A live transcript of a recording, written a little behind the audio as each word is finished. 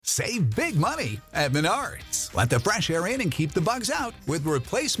Save big money at Menards. Let the fresh air in and keep the bugs out with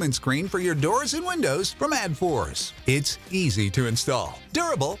replacement screen for your doors and windows from AdForce. It's easy to install,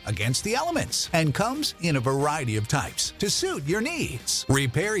 durable against the elements, and comes in a variety of types to suit your needs.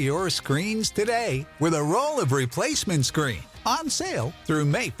 Repair your screens today with a roll of replacement screen. On sale through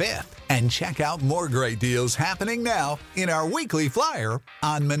May 5th. And check out more great deals happening now in our weekly flyer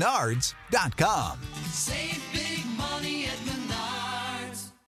on Menards.com. Save big money at Menards.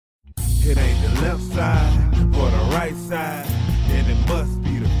 It ain't the left side or the right side, and it must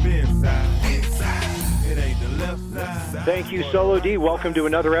be the fin side. Inside. It ain't the left side. Thank you, Solo D. Welcome to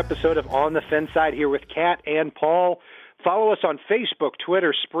another episode of On the Fin Side here with Kat and Paul. Follow us on Facebook,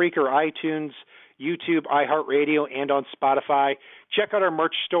 Twitter, Spreaker, iTunes, YouTube, iHeartRadio, and on Spotify. Check out our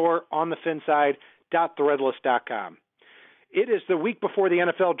merch store, onthefinside.threadless.com. It is the week before the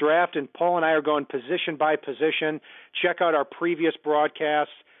NFL draft, and Paul and I are going position by position. Check out our previous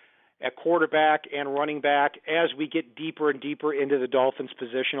broadcasts at quarterback and running back as we get deeper and deeper into the Dolphins'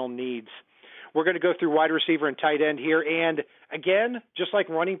 positional needs. We're going to go through wide receiver and tight end here, and again, just like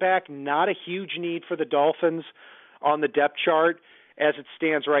running back, not a huge need for the Dolphins on the depth chart. As it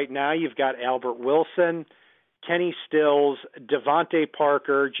stands right now, you've got Albert Wilson, Kenny Stills, Devontae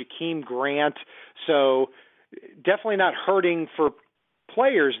Parker, Jakeem Grant. So definitely not hurting for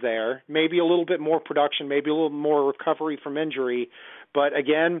players there. Maybe a little bit more production, maybe a little more recovery from injury. But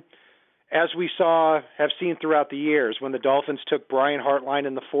again, as we have seen throughout the years, when the Dolphins took Brian Hartline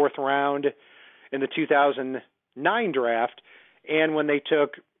in the fourth round in the 2009 draft, and when they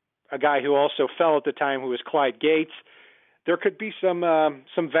took a guy who also fell at the time, who was Clyde Gates, there could be some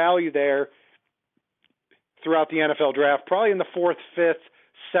value there throughout the NFL draft, probably in the fourth, fifth,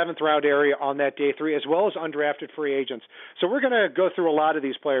 seventh round area on that day three, as well as undrafted free agents. So we're going to go through a lot of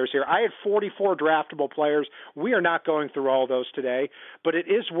these players here. I had 44 draftable players. We are not going through all those today, but it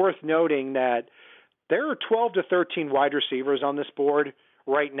is worth noting that there are 12 to 13 wide receivers on this board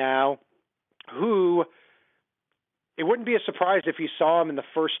right now who it wouldn't be a surprise if you saw them in the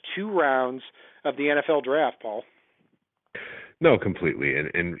first two rounds of the NFL draft, Paul. No, completely.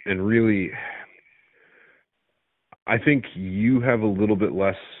 And really, I think you have a little bit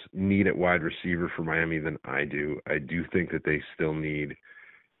less need at wide receiver for Miami than I do. I do think that they still need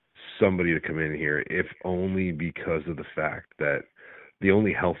somebody to come in here, if only because of the fact that the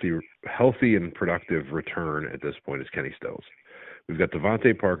only healthy and productive return at this point is Kenny Stills. We've got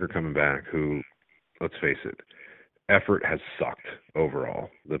Devontae Parker coming back, who, let's face it, effort has sucked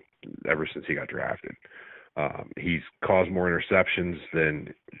overall ever since he got drafted. He's caused more interceptions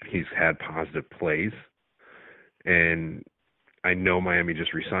than he's had positive plays. And I know Miami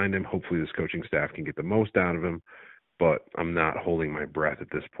just re-signed him. Hopefully this coaching staff can get the most out of him, but I'm not holding my breath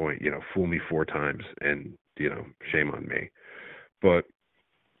at this point. Fool me four times and, shame on me. But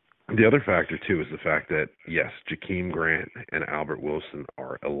the other factor, too, is the fact that, yes, Jakeem Grant and Albert Wilson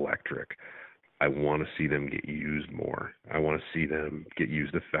are electric. I want to see them get used more. I want to see them get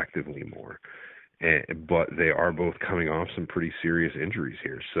used effectively more. But they are both coming off some pretty serious injuries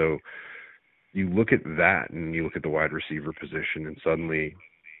here. So you look at that and you look at the wide receiver position, and suddenly,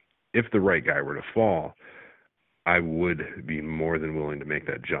 if the right guy were to fall, I would be more than willing to make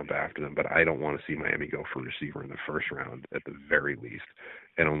that jump after them. But I don't want to see Miami go for receiver in the first round at the very least,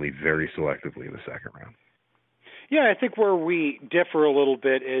 and only very selectively in the second round. Yeah, I think where we differ a little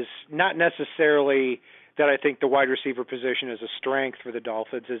bit is not necessarily that I think the wide receiver position is a strength for the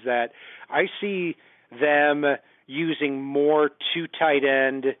Dolphins, is that I see them using more two tight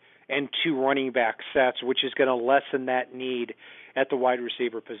end and two running back sets, which is going to lessen that need at the wide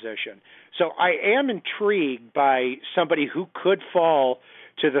receiver position. So I am intrigued by somebody who could fall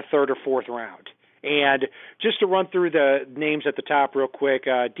to the third or fourth round. And just to run through the names at the top real quick,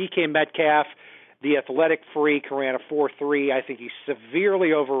 DK Metcalf, the athletic freak, ran a 4.3. I think he's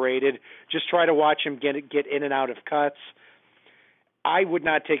severely overrated. Just try to watch him get in and out of cuts. I would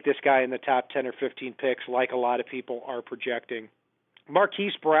not take this guy in the top 10 or 15 picks like a lot of people are projecting.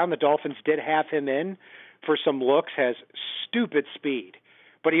 Marquise Brown, the Dolphins did have him in for some looks, has stupid speed.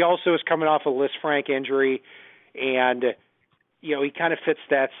 But he also is coming off a Lisfranc injury, and he kind of fits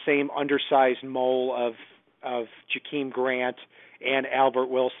that same undersized mold of Jakeem Grant and Albert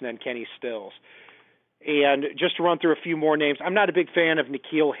Wilson and Kenny Stills. And just to run through a few more names, I'm not a big fan of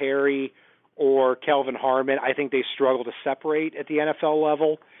N'Keal Harry or Kelvin Harmon. I think they struggle to separate at the NFL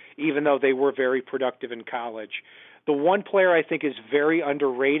level, even though they were very productive in college. The one player I think is very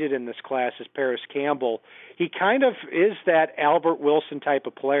underrated in this class is Paris Campbell. He kind of is that Albert Wilson type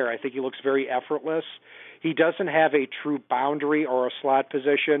of player. I think he looks very effortless. He doesn't have a true boundary or a slot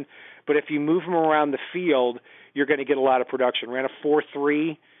position, but if you move him around the field, you're going to get a lot of production. Ran a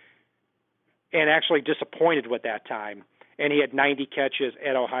 4.3 and actually disappointed with that time. And he had 90 catches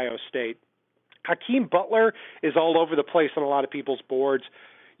at Ohio State. Hakeem Butler is all over the place on a lot of people's boards.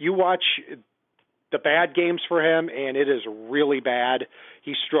 You watch the bad games for him, and it is really bad.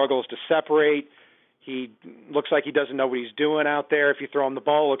 He struggles to separate. He looks like he doesn't know what he's doing out there. If you throw him the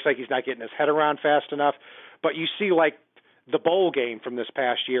ball, it looks like he's not getting his head around fast enough. But you see, like, the bowl game from this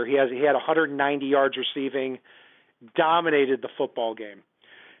past year, he had 190 yards receiving, dominated the football game.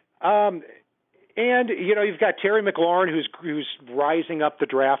 And, you know, you've got Terry McLaurin, who's rising up the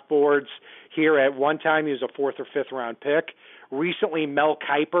draft boards here. At one time, he was a 4th or 5th round pick. Recently, Mel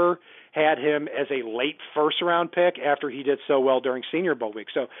Kiper had him as a late first-round pick after he did so well during Senior Bowl week.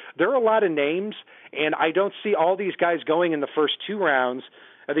 So there are a lot of names, and I don't see all these guys going in the first 2 rounds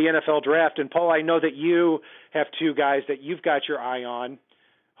of the NFL draft. And, Paul, I know that you have 2 guys that you've got your eye on,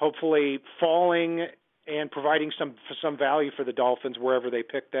 hopefully falling and providing some value for the Dolphins wherever they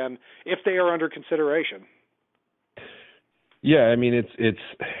pick them, if they are under consideration. Yeah, I mean,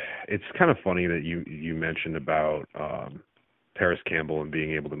 it's kind of funny that you mentioned about Paris Campbell and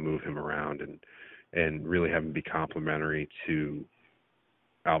being able to move him around and really have him be complimentary to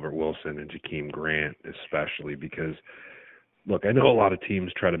Albert Wilson and Jakeem Grant, especially because, look, I know a lot of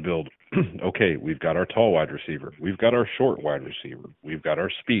teams try to build, okay, we've got our tall wide receiver, we've got our short wide receiver, we've got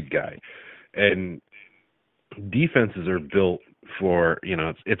our speed guy. And defenses are built for, you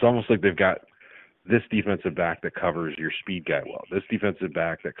know, it's almost like they've got this defensive back that covers your speed guy well, this defensive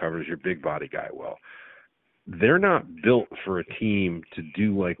back that covers your big body guy well. They're not built for a team to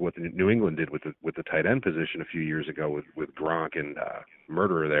do like what New England did with the tight end position a few years ago with Gronk and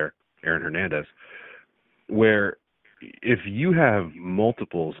murderer there, Aaron Hernandez, where if you have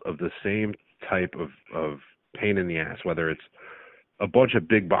multiples of the same type of pain in the ass, whether it's a bunch of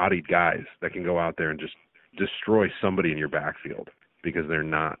big-bodied guys that can go out there and just destroy somebody in your backfield because they're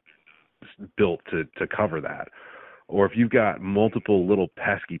not built to cover that, or if you've got multiple little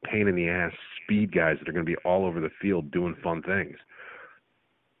pesky pain-in-the-ass speed guys that are going to be all over the field doing fun things,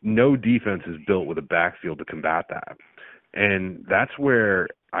 no defense is built with a backfield to combat that. And that's where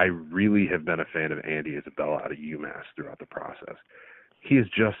I really have been a fan of Andy Isabella out of UMass throughout the process. He is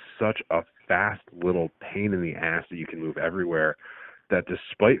just such a fast little pain in the ass that you can move everywhere, that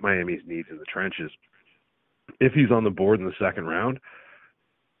despite Miami's needs in the trenches, if he's on the board in the 2nd round,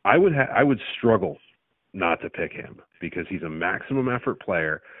 I would struggle not to pick him because he's a maximum effort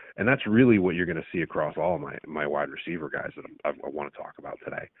player, and that's really what you're going to see across all of my wide receiver guys that I want to talk about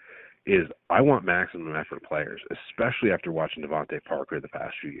today. Is I want maximum effort players, especially after watching Devontae Parker the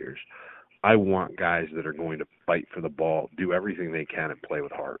past few years. I want guys that are going to fight for the ball, do everything they can, and play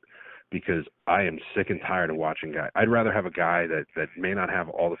with heart, because I am sick and tired of watching guys. I'd rather have a guy that may not have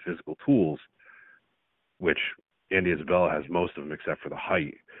all the physical tools, which Andy Isabella has most of them except for the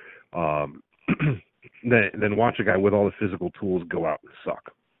height, than watch a guy with all the physical tools go out and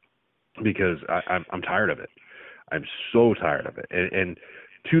suck, because I'm tired of it. I'm so tired of it. And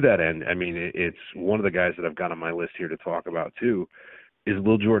to that end, I mean, it's one of the guys that I've got on my list here to talk about too is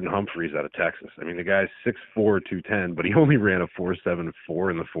Lil Jordan Humphreys out of Texas. I mean, the guy's 6'4", 210, but he only ran a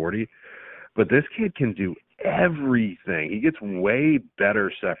 4.74 in the 40. But this kid can do everything. He gets way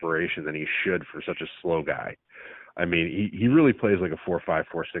better separation than he should for such a slow guy. I mean, he really plays like a 4.5,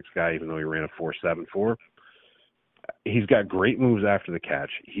 4.6 guy, even though he ran a 4.74. He's got great moves after the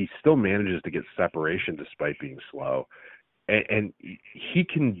catch. He still manages to get separation despite being slow. And he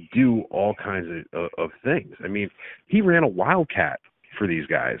can do all kinds of things. I mean, he ran a wildcat for these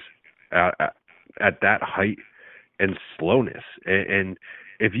guys at that height and slowness. And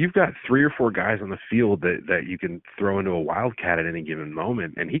if you've got 3 or 4 guys on the field that you can throw into a wildcat at any given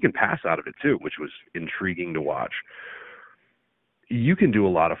moment, and he can pass out of it too, which was intriguing to watch, you can do a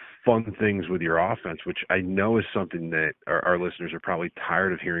lot of fun things with your offense, which I know is something that our listeners are probably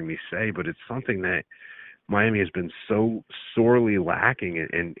tired of hearing me say, but it's something that Miami has been so sorely lacking,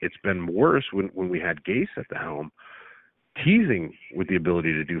 and it's been worse when we had Gase at the helm, teasing with the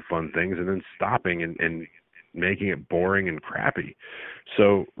ability to do fun things and then stopping and making it boring and crappy.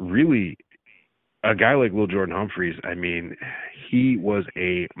 So really, a guy like Lil Jordan Humphreys, I mean, he was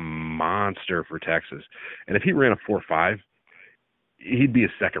a monster for Texas. And if he ran a 4.5, he'd be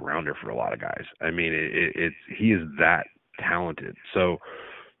a 2nd rounder for a lot of guys. I mean, he is that talented. So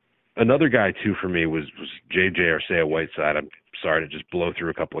another guy, too, for me was J.J. Arcega-Whiteside. I'm sorry to just blow through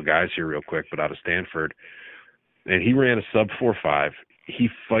a couple of guys here real quick, but out of Stanford. And he ran a sub 4.5. He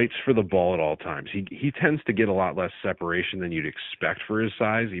fights for the ball at all times. He tends to get a lot less separation than you'd expect for his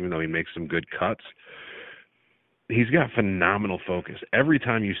size, even though he makes some good cuts. He's got phenomenal focus. Every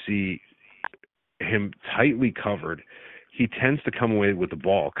time you see him tightly covered, he tends to come away with the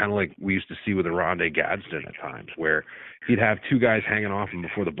ball, kind of like we used to see with Oronde Gadsden at times, where he'd have two guys hanging off him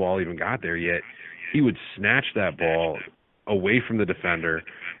before the ball even got there, yet he would snatch that ball away from the defender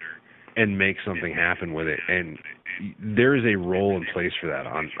and make something happen with it. And there is a role in place for that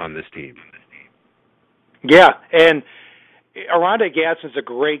on this team. Yeah, and Oronde Gadsden's a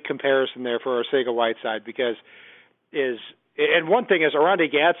great comparison there for Arcega-Whiteside because and one thing is Oronde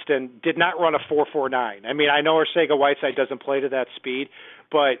Gadsden did not run a 4.49. I mean, I know Arcega-Whiteside doesn't play to that speed,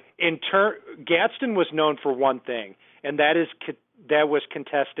 but Gadsden was known for one thing, and that was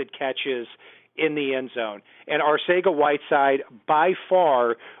contested catches in the end zone. And Arcega-Whiteside, by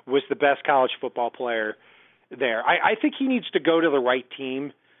far, was the best college football player there. I think he needs to go to the right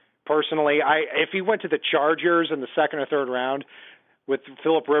team, personally. If he went to the Chargers in the second or third round with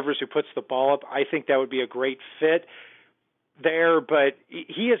Phillip Rivers, who puts the ball up, I think that would be a great fit there. But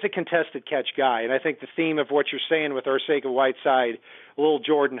he is a contested catch guy, and I think the theme of what you're saying with Arcega-Whiteside, Lil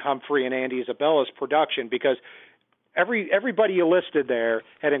Jordan Humphrey, and Andy Isabella's production, because everybody you listed there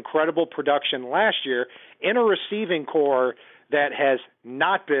had incredible production last year in a receiving core that has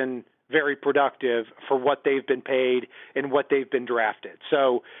not been very productive for what they've been paid and what they've been drafted.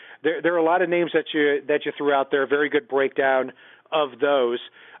 So there are a lot of names that you threw out there. Very good breakdown of those.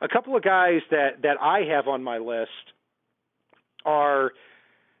 A couple of guys that I have on my list are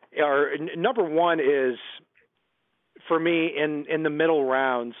number one is, for me, in the middle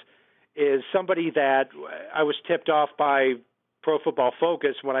rounds, is somebody that I was tipped off by Pro Football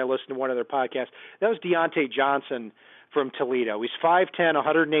Focus when I listened to one of their podcasts. That was Deontay Johnson from Toledo. He's 5'10",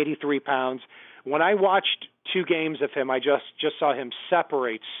 183 pounds. When I watched 2 games of him, I just saw him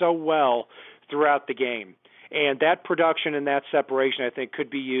separate so well throughout the game. And that production and that separation, I think, could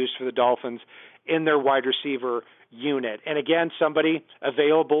be used for the Dolphins in their wide receiver unit. And again, somebody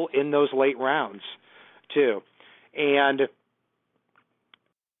available in those late rounds, too. And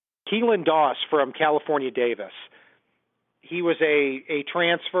Keelan Doss from California Davis. He was a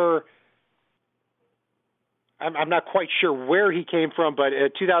transfer. I'm not quite sure where he came from, but a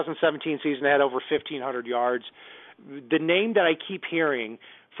 2017 season had over 1,500 yards. The name that I keep hearing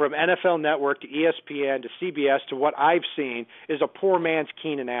from NFL Network to ESPN to CBS to what I've seen is a poor man's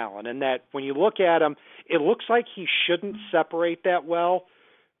Keenan Allen, and that when you look at him, it looks like he shouldn't separate that well,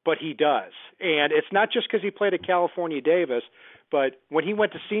 but he does. And it's not just because he played at California Davis, but when he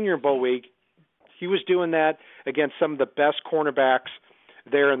went to Senior Bowl week, he was doing that against some of the best cornerbacks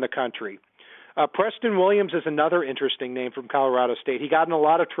there in the country. Preston Williams is another interesting name from Colorado State. He got in a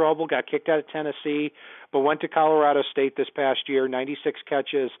lot of trouble, got kicked out of Tennessee, but went to Colorado State this past year, 96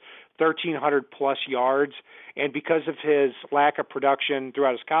 catches, 1,300-plus yards. And because of his lack of production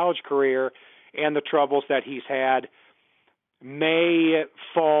throughout his college career and the troubles that he's had, may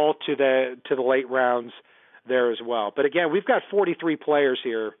fall to the late rounds there as well. But again, we've got 43 players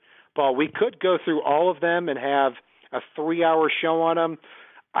here, Paul. We could go through all of them and have a 3-hour show on them.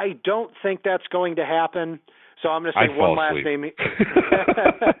 I don't think that's going to happen, so I'm going to say one last name.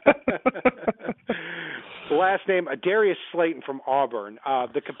 The last name, Darius Slayton from Auburn.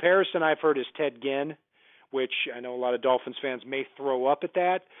 The comparison I've heard is Ted Ginn, which I know a lot of Dolphins fans may throw up at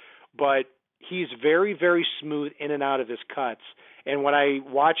that, but he's very, very smooth in and out of his cuts. And when I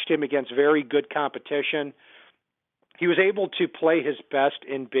watched him against very good competition, he was able to play his best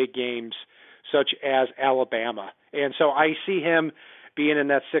in big games, such as Alabama. And so I see him being in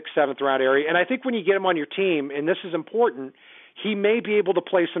that 6th, 7th round area. And I think when you get him on your team, and this is important, he may be able to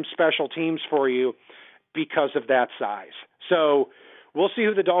play some special teams for you because of that size. So we'll see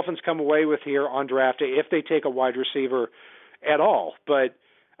who the Dolphins come away with here on draft day, if they take a wide receiver at all. But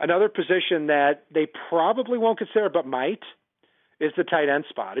another position that they probably won't consider but might is the tight end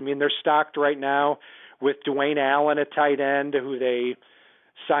spot. I mean, they're stocked right now with Dwayne Allen at tight end, who they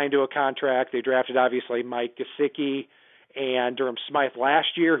signed to a contract. They drafted, obviously, Mike Gesicki and Durham Smythe last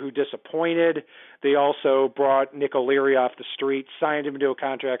year, who disappointed. They also brought Nick O'Leary off the street, signed him to a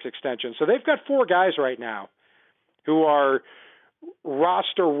contract extension. So they've got 4 guys right now who are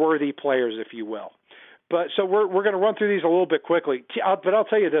roster-worthy players, if you will. But so we're going to run through these a little bit quickly. But I'll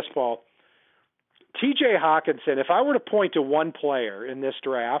tell you this, Paul. T.J. Hawkinson, if I were to point to one player in this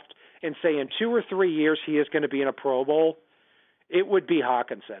draft and say in 2 or 3 years he is going to be in a Pro Bowl, it would be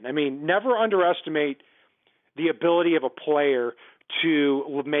Hawkinson. I mean, never underestimate the ability of a player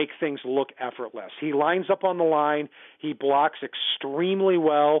to make things look effortless. He lines up on the line, he blocks extremely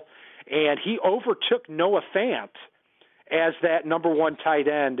well, and he overtook Noah Fant as that number 1 tight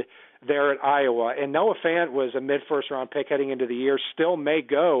end there at Iowa. And Noah Fant was a mid-first round pick heading into the year, still may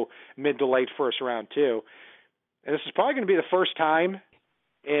go mid to late first round too. And this is probably going to be the first time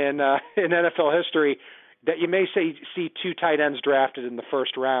in NFL history that you may see two tight ends drafted in the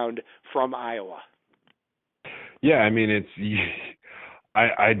first round from Iowa. Yeah, I mean,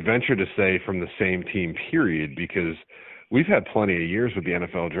 I'd venture to say from the same team, period, because we've had plenty of years with the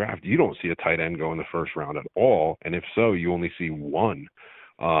NFL draft. You don't see a tight end go in the first round at all, and if so, you only see one.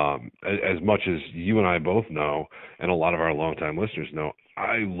 As much as you and I both know, and a lot of our longtime listeners know,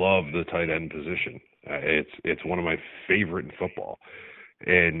 I love the tight end position. It's one of my favorite in football.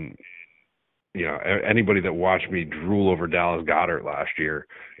 And you know, anybody that watched me drool over Dallas Goedert last year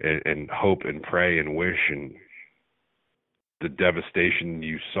and hope and pray and wish and the devastation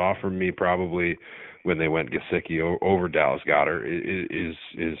you saw from me probably when they went Gesicki over Dallas Goedert is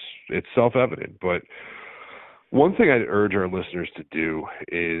it's self-evident. But one thing I'd urge our listeners to do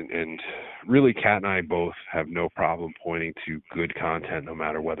is, and really Kat and I both have no problem pointing to good content no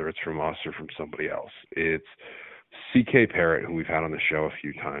matter whether it's from us or from somebody else. It's CK Parrott, who we've had on the show a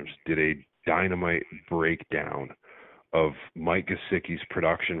few times, did a dynamite breakdown of Mike Gesicki's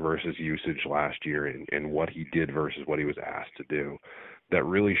production versus usage last year and what he did versus what he was asked to do. That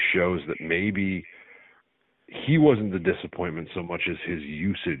really shows that maybe he wasn't the disappointment so much as his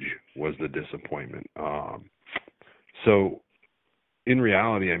usage was the disappointment. So in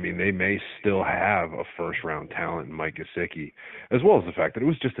reality, I mean, they may still have a first-round talent in Mike Gesicki, as well as the fact that it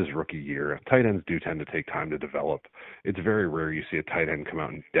was just his rookie year. Tight ends do tend to take time to develop. It's very rare you see a tight end come out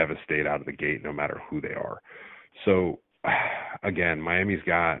and devastate out of the gate, no matter who they are. So, again, Miami's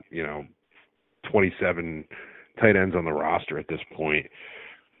got, 27 tight ends on the roster at this point.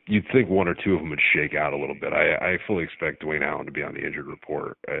 You'd think one or two of them would shake out a little bit. I fully expect Dwayne Allen to be on the injured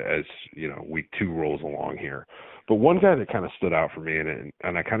report as, week 2 rolls along here. But one guy that kind of stood out for me,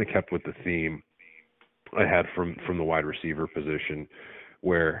 and I kind of kept with the theme I had from the wide receiver position,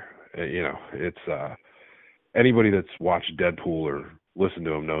 where, it's anybody that's watched Deadpool or listened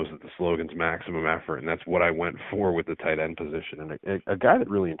to him knows that the slogan's maximum effort, and that's what I went for with the tight end position. And a guy that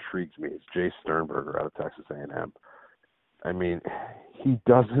really intrigues me is Jay Sternberger out of Texas A&M. I mean, he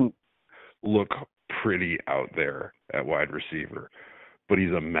doesn't look pretty out there at wide receiver, but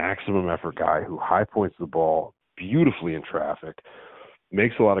he's a maximum effort guy who high points the ball beautifully in traffic,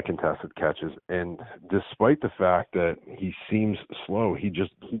 makes a lot of contested catches, and despite the fact that he seems slow, he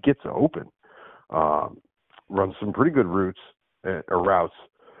gets open, runs some pretty good routes,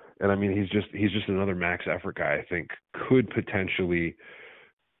 and I mean he's just another max effort guy I think could potentially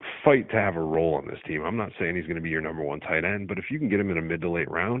fight to have a role on this team. I'm not saying he's going to be your number one tight end, but if you can get him in a mid to late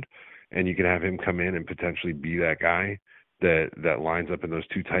round and you can have him come in and potentially be that guy that lines up in those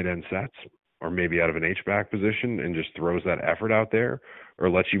two tight end sets, or maybe out of an H-back position and just throws that effort out there, or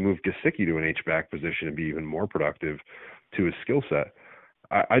lets you move Gesicki to an H-back position and be even more productive to his skill set,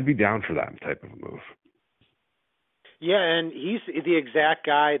 I'd be down for that type of a move. Yeah, and he's the exact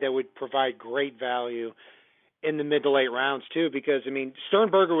guy that would provide great value in the mid to late rounds too, because, I mean,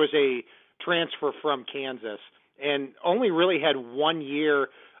 Sternberger was a transfer from Kansas and only really had 1 year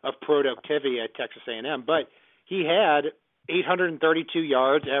of productivity at Texas A&M, but he had 832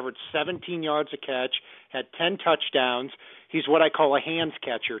 yards, averaged 17 yards a catch, had 10 touchdowns. He's what I call a hands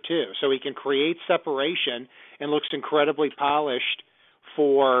catcher too. So he can create separation and looks incredibly polished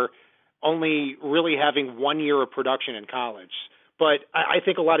for only really having 1 year of production in college. But I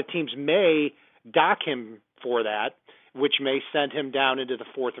think a lot of teams may dock him for that, which may send him down into the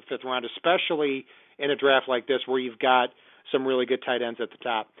 4th or 5th round, especially in a draft like this where you've got some really good tight ends at the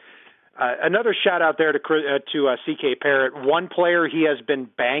top. Another shout out there to CK Parrott. One player he has been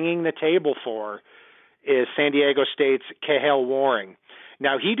banging the table for is San Diego State's Kahale Warring.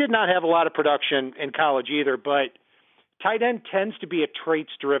 Now, he did not have a lot of production in college either, but tight end tends to be a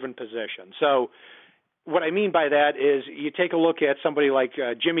traits-driven position. So what I mean by that is you take a look at somebody like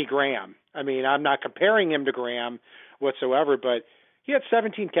Jimmy Graham. I mean, I'm not comparing him to Graham whatsoever, but he had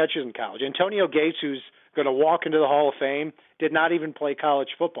 17 catches in college. Antonio Gates, who's going to walk into the Hall of Fame, did not even play college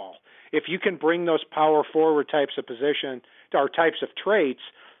football. If you can bring those power forward types of position or types of traits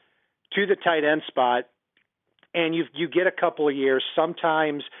to the tight end spot, and you get a couple of years,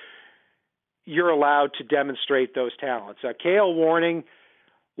 sometimes you're allowed to demonstrate those talents. Kahale Warring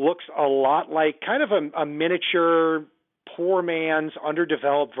looks a lot like kind of a miniature, poor man's,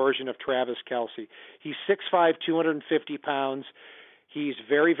 underdeveloped version of Travis Kelce. He's 6'5", 250 pounds. He's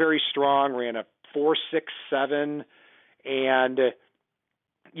very, very strong, ran a 4.67, and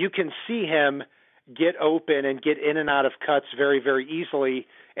you can see him get open and get in and out of cuts very, very easily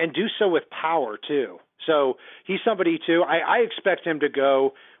and do so with power too. So he's somebody too. I expect him to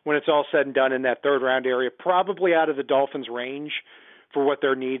go, when it's all said and done, in that 3rd round area, probably out of the Dolphins' range for what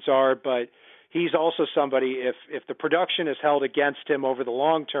their needs are. But he's also somebody, if the production is held against him over the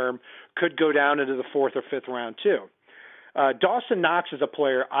long term, could go down into the 4th or 5th round too. Dawson Knox is a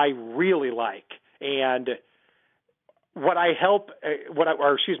player I really like, and what I hope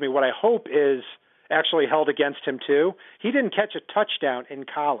is actually held against him too. He didn't catch a touchdown in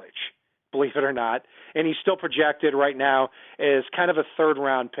college, believe it or not, and he's still projected right now as kind of a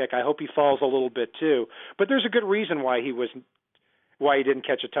 3rd-round pick. I hope he falls a little bit too, but there's a good reason why he didn't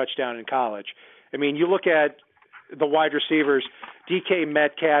catch a touchdown in college. I mean, you look at the wide receivers, DK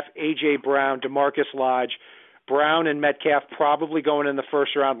Metcalf, A.J. Brown, DeMarcus Lodge. Brown and Metcalf probably going in the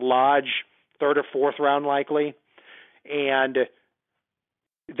 1st round, Lodge 3rd or 4th round likely. And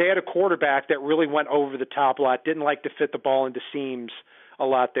they had a quarterback that really went over the top a lot, didn't like to fit the ball into seams a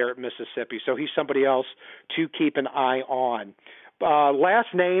lot there at Mississippi. So he's somebody else to keep an eye on.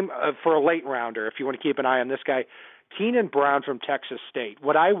 Last name for a late rounder, if you want to keep an eye on this guy, Keenan Brown from Texas State.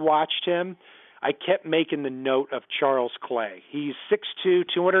 When I watched him, I kept making the note of Charles Clay. He's 6'2",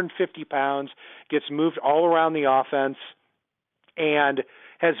 250 pounds, gets moved all around the offense, and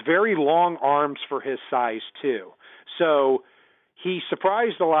has very long arms for his size too. So he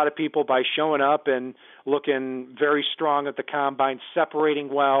surprised a lot of people by showing up and looking very strong at the combine, separating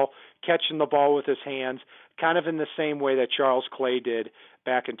well, catching the ball with his hands, kind of in the same way that Charles Clay did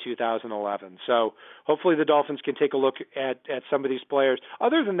back in 2011. So hopefully the Dolphins can take a look at some of these players.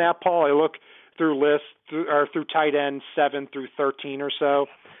 Other than that, Paul, I look through lists through tight end 7 through 13 or so,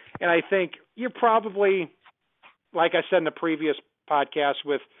 and I think you're probably, like I said in the previous podcast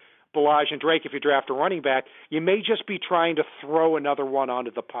with Ballage and Drake, if you draft a running back, you may just be trying to throw another one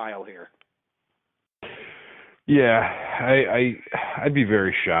onto the pile here. Yeah, I'd be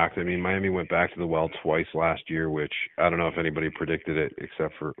very shocked. I mean, Miami went back to the well twice last year, which I don't know if anybody predicted it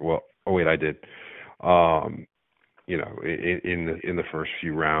except for, I did. In the first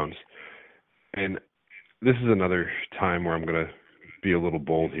few rounds. And this is another time where I'm going to be a little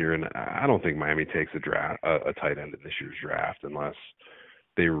bold here, and I don't think Miami takes a tight end in this year's draft unless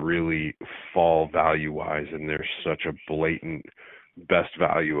they really fall value-wise and there's such a blatant best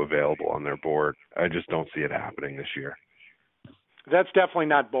value available on their board. I just don't see it happening this year. That's definitely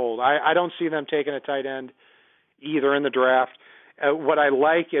not bold. I don't see them taking a tight end either in the draft. What I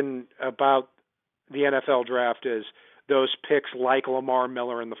like about the NFL draft is those picks like Lamar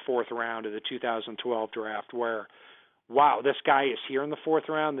Miller in the 4th round of the 2012 draft where, wow, this guy is here in the 4th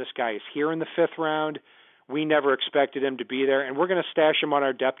round, this guy is here in the 5th round. We never expected him to be there, and we're going to stash him on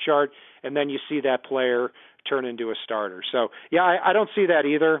our depth chart, and then you see that player turn into a starter. So, yeah, I don't see that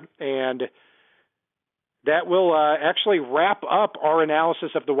either, and that will actually wrap up our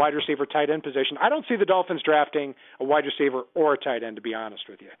analysis of the wide receiver tight end position. I don't see the Dolphins drafting a wide receiver or a tight end, to be honest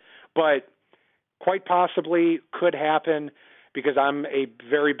with you. But quite possibly could happen because I'm a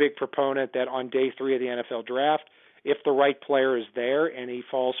very big proponent that on day 3 of the NFL draft, if the right player is there and he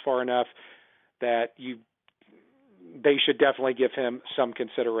falls far enough, that they should definitely give him some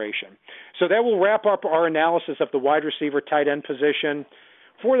consideration. So that will wrap up our analysis of the wide receiver tight end position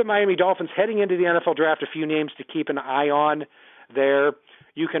for the Miami Dolphins heading into the NFL draft. A few names to keep an eye on there.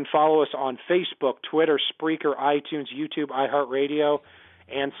 You can follow us on Facebook, Twitter, Spreaker, iTunes, YouTube, iHeartRadio,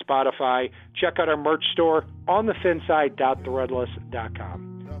 and Spotify. Check out our merch store on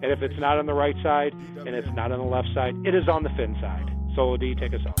thefinside.threadless.com. And if it's not on the right side and it's not on the left side, it is on the fin side. Solo D,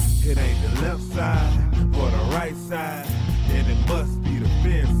 take us off. It ain't the left side or the right side, then it must be the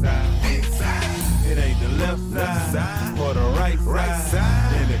fin side. It ain't the left side or the right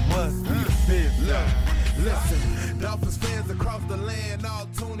side, then it must be the fin side. Listen, Dolphins fans across the land all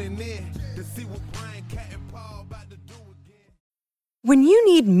tuning in to see what Brian, Cat, and Paul about to do again. When you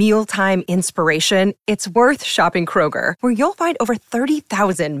need mealtime inspiration, it's worth shopping Kroger, where you'll find over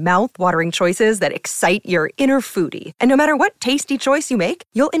 30,000 mouth-watering choices that excite your inner foodie. And no matter what tasty choice you make,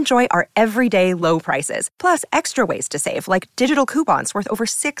 you'll enjoy our everyday low prices, plus extra ways to save, like digital coupons worth over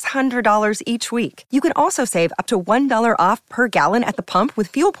 $600 each week. You can also save up to $1 off per gallon at the pump with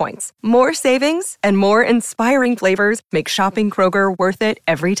fuel points. More savings and more inspiring flavors make shopping Kroger worth it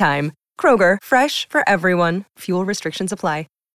every time. Kroger, fresh for everyone. Fuel restrictions apply.